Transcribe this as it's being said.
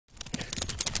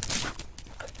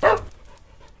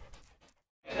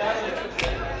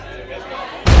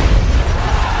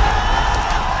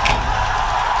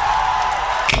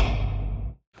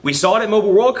We saw it at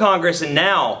Mobile World Congress, and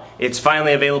now it's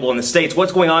finally available in the States.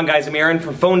 What's going on, guys? I'm Aaron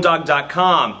from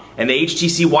PhoneDog.com, and the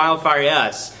HTC Wildfire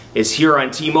S is here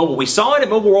on T-Mobile. We saw it at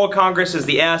Mobile World Congress as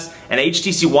the S, and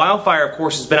HTC Wildfire, of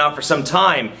course, has been out for some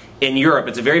time in Europe.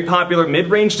 It's a very popular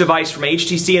mid-range device from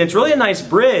HTC, and it's really a nice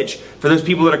bridge for those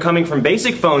people that are coming from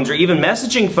basic phones or even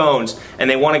messaging phones, and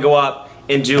they want to go up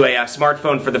and do a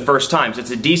smartphone for the first time. So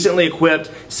it's a decently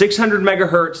equipped 600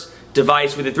 megahertz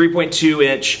device with a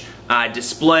 3.2-inch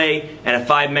display and a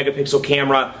 5-megapixel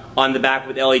camera on the back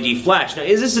with LED flash. Now,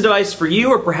 is this a device for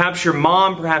you, or perhaps your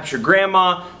mom, perhaps your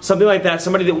grandma, something like that,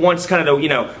 somebody that wants kind of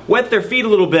to, wet their feet a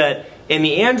little bit in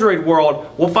the Android world?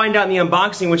 We'll find out in the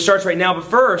unboxing, which starts right now. But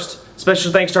first,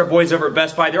 special thanks to our boys over at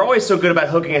Best Buy. They're always so good about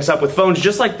hooking us up with phones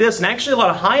just like this, and actually a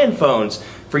lot of high-end phones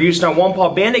for use in our One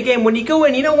Paw Bandit game. When you go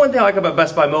in, one thing I like about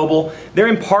Best Buy Mobile, they're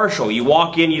impartial. You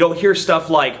walk in, you don't hear stuff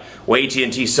like, well,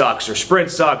 AT&T sucks, or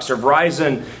Sprint sucks, or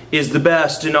Verizon is the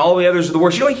best, and all the others are the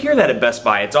worst. You don't hear that at Best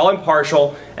Buy. It's all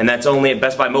impartial, and that's only at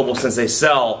Best Buy Mobile since they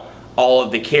sell all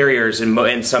of the carriers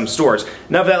in some stores.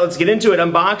 Enough of that, let's get into it.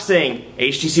 Unboxing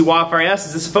HTC Wildfire S.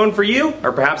 Is this a phone for you,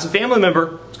 or perhaps a family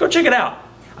member? Let's go check it out.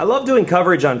 I love doing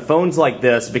coverage on phones like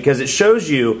this because it shows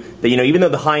you that, even though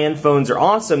the high-end phones are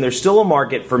awesome, there's still a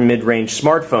market for mid-range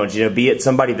smartphones. Be it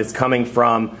somebody that's coming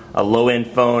from a low-end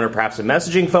phone or perhaps a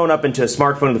messaging phone up into a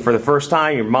smartphone for the first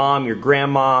time, your mom, your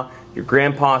grandma, your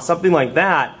grandpa, something like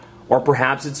that. Or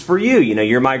perhaps it's for you,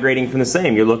 you're migrating from the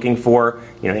same. You're looking for,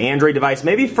 an Android device,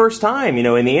 maybe first time,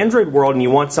 in the Android world, and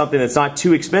you want something that's not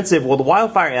too expensive. Well, the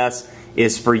Wildfire S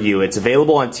is for you. It's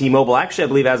available on T-Mobile, actually I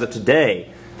believe as of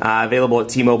today. Available at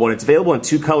T-Mobile, and it's available in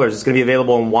two colors. It's going to be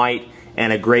available in white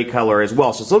and a gray color as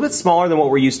well. So it's a little bit smaller than what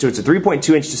we're used to. It's a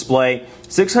 3.2-inch display,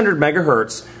 600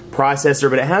 megahertz processor,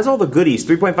 but it has all the goodies.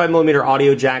 3.5mm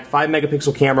audio jack,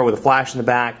 5-megapixel camera with a flash in the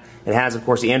back. It has, of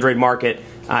course, the Android market.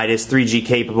 It is 3G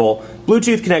capable.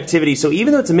 Bluetooth connectivity, so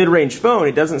even though it's a mid-range phone,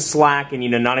 it doesn't slack and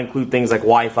not include things like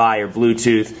Wi-Fi or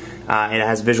Bluetooth, and it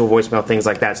has visual voicemail, things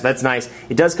like that. So that's nice.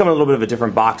 It does come in a little bit of a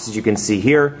different box, as you can see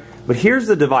here. But here's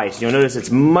the device. You'll notice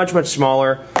it's much, much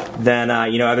smaller than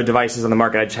other devices on the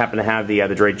market. I just happen to have the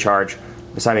Droid Charge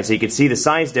beside me, so you can see the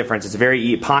size difference. It's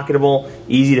very pocketable,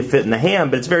 easy to fit in the hand,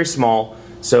 but it's very small,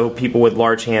 so people with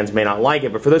large hands may not like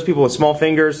it. But for those people with small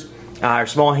fingers or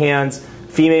small hands,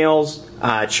 females,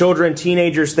 children,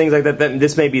 teenagers, things like that,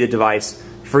 this may be the device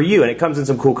for you. And it comes in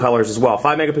some cool colors as well.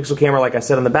 5-megapixel camera, like I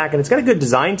said, on the back, and it's got a good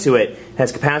design to it. It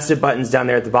has capacitive buttons down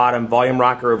there at the bottom, volume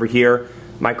rocker over here,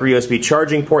 micro USB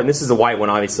charging port, and this is the white one,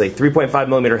 obviously.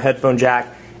 3.5mm headphone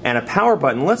jack and a power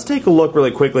button. Let's take a look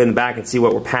really quickly in the back and see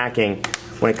what we're packing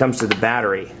when it comes to the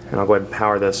battery. And I'll go ahead and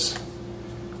power this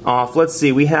off. Let's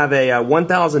see, we have a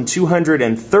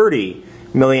 1,230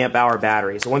 milliamp hour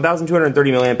battery. So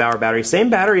 1,230 milliamp hour battery,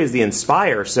 same battery as the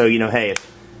Inspire. So hey,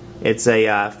 it's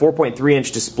a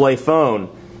 4.3-inch display phone.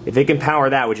 If it can power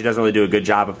that, which it doesn't really do a good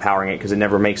job of powering it because it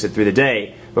never makes it through the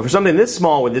day, but for something this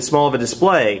small with this small of a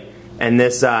display and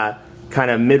this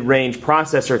kind of mid-range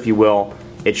processor, if you will,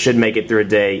 it should make it through a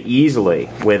day easily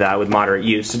with moderate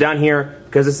use. So down here,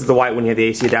 because this is the white one, you have the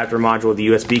AC adapter module with the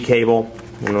USB cable.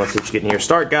 And let's see what you get in here.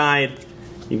 Start guide.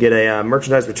 You get a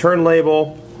merchandise return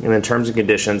label, and then terms and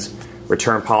conditions,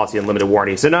 return policy, and limited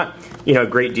warranty. So not a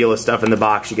great deal of stuff in the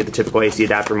box. You get the typical AC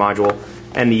adapter module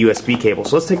and the USB cable.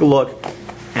 So let's take a look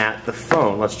at the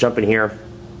phone. Let's jump in here.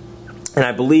 And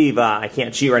I believe, I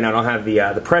can't cheat right now, I don't have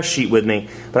the press sheet with me,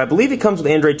 but I believe it comes with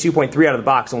Android 2.3 out of the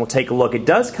box, and we'll take a look. It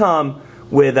does come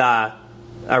with a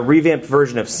revamped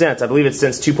version of Sense. I believe it's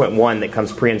Sense 2.1 that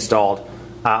comes pre-installed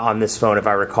on this phone, if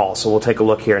I recall. So we'll take a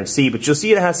look here and see. But you'll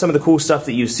see it has some of the cool stuff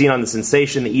that you've seen on the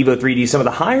Sensation, the Evo 3D, some of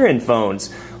the higher-end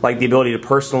phones, like the ability to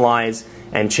personalize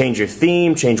and change your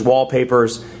theme, change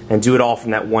wallpapers, and do it all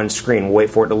from that one screen. We'll wait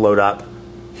for it to load up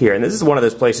here. And this is one of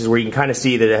those places where you can kind of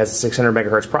see that it has a 600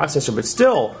 megahertz processor, but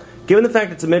still, given the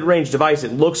fact it's a mid-range device,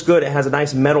 it looks good. It has a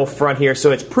nice metal front here,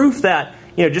 so it's proof that,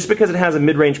 just because it has a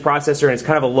mid-range processor and it's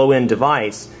kind of a low-end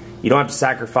device, you don't have to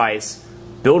sacrifice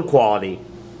build quality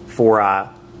for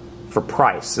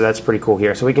price. So that's pretty cool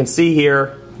here. So we can see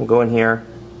here, we'll go in here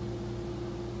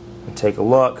and take a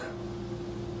look,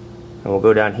 and we'll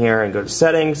go down here and go to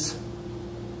settings,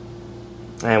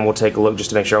 and we'll take a look just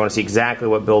to make sure. I want to see exactly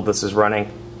what build this is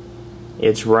running.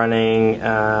 It's running,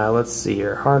 let's see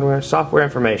here, hardware, software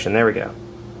information, there we go.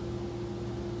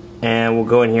 And we'll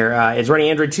go in here, it's running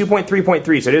Android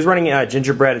 2.3.3, so it is running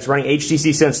Gingerbread. It's running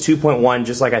HTC Sense 2.1,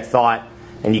 just like I thought,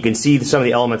 and you can see some of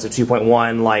the elements of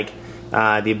 2.1, like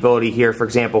the ability here, for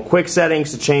example, quick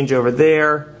settings to change over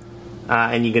there,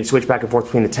 and you can switch back and forth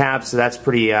between the tabs, so that's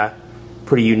pretty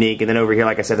pretty unique. And then over here,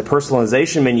 like I said, the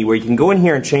personalization menu where you can go in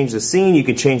here and change the scene. You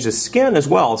can change the skin as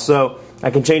well. So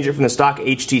I can change it from the stock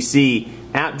HTC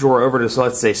app drawer over to, so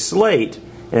let's say, Slate.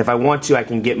 And if I want to, I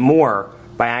can get more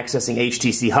by accessing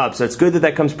HTC Hub. So it's good that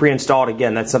that comes pre-installed.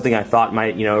 Again, that's something I thought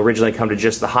might, originally come to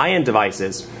just the high-end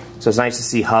devices. So it's nice to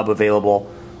see Hub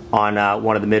available on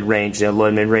one of the mid-range, low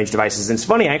and mid-range devices. And it's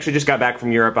funny, I actually just got back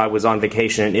from Europe. I was on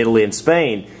vacation in Italy and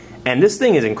Spain, and this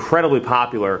thing is incredibly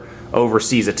popular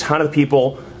overseas. A ton of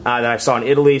people that I saw in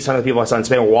Italy, some of the people I saw in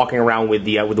Spain were walking around with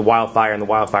the Wildfire and the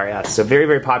Wildfire S. So very,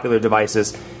 very popular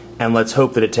devices, and let's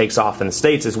hope that it takes off in the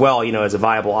States as well, as a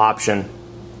viable option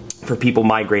for people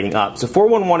migrating up. So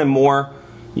 411 and more,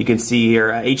 you can see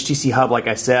here, HTC Hub, like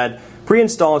I said,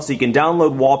 pre-installed, so you can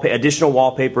download additional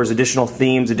wallpapers, additional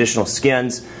themes, additional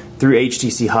skins through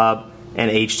HTC Hub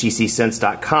and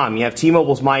HTCSense.com. You have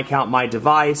T-Mobile's My Account, My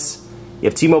Device. You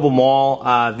have T-Mobile Mall,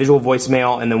 visual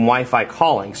voicemail, and then Wi-Fi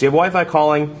calling. So you have Wi-Fi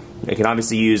calling. You can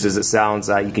obviously use, as it sounds,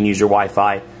 you can use your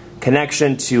Wi-Fi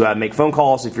connection to make phone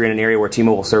calls if you're in an area where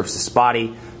T-Mobile service is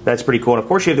spotty. That's pretty cool. And of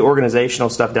course, you have the organizational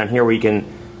stuff down here where you can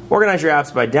organize your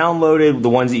apps by downloaded, the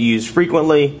ones that you use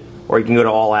frequently, or you can go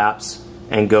to all apps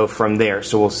and go from there.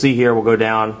 So we'll see here, we'll go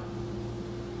down,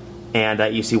 and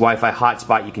you see Wi-Fi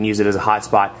hotspot. You can use it as a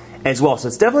hotspot as well. So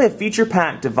it's definitely a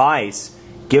feature-packed device,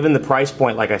 given the price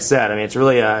point, like I said. I mean, it's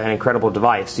really an incredible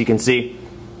device. You can see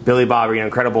Billy Bob,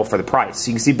 incredible for the price.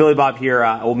 You can see Billy Bob here,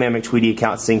 Old Man McTweety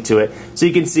account synced to it. So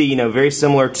you can see, very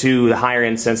similar to the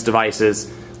higher-end Sense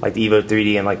devices, like the Evo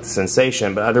 3D and like the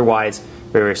Sensation, but otherwise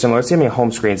very, very similar. Let's see how many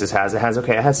home screens this has. It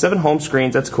has 7 home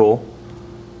screens. That's cool.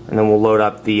 And then we'll load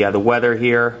up the weather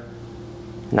here.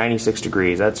 96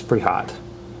 degrees. That's pretty hot.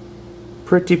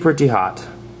 Pretty hot.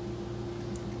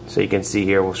 So you can see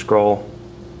here, we'll scroll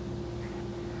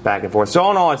back and forth. So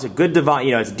all in all, it's a good device.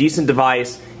 It's a decent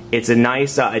device. It's a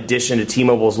nice addition to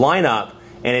T-Mobile's lineup,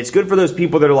 and it's good for those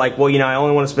people that are like, well, I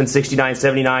only want to spend $69,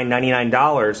 $79,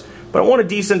 $99, but I want a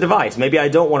decent device. Maybe I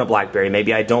don't want a BlackBerry.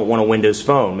 Maybe I don't want a Windows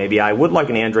Phone. Maybe I would like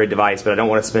an Android device, but I don't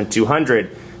want to spend $200.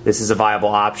 This is a viable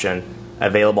option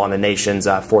available on the nation's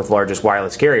 4th largest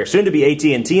wireless carrier, soon to be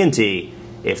AT&T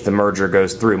if the merger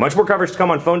goes through. Much more coverage to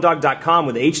come on PhoneDog.com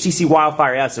with the HTC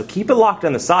Wildfire S, so keep it locked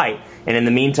on the site, and in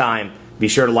the meantime, be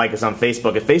sure to like us on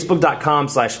Facebook at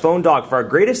Facebook.com/PhoneDog for our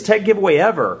greatest tech giveaway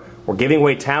ever. We're giving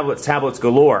away tablets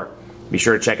galore. Be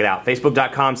sure to check it out.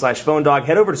 Facebook.com/PhoneDog.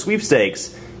 Head over to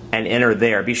sweepstakes and enter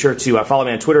there. Be sure to follow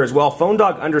me on Twitter as well,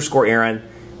 PhoneDog_Aaron,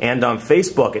 and on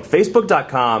Facebook at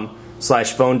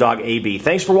Facebook.com/PhoneDogAB.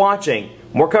 Thanks for watching.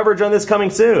 More coverage on this coming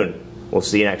soon. We'll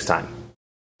see you next time.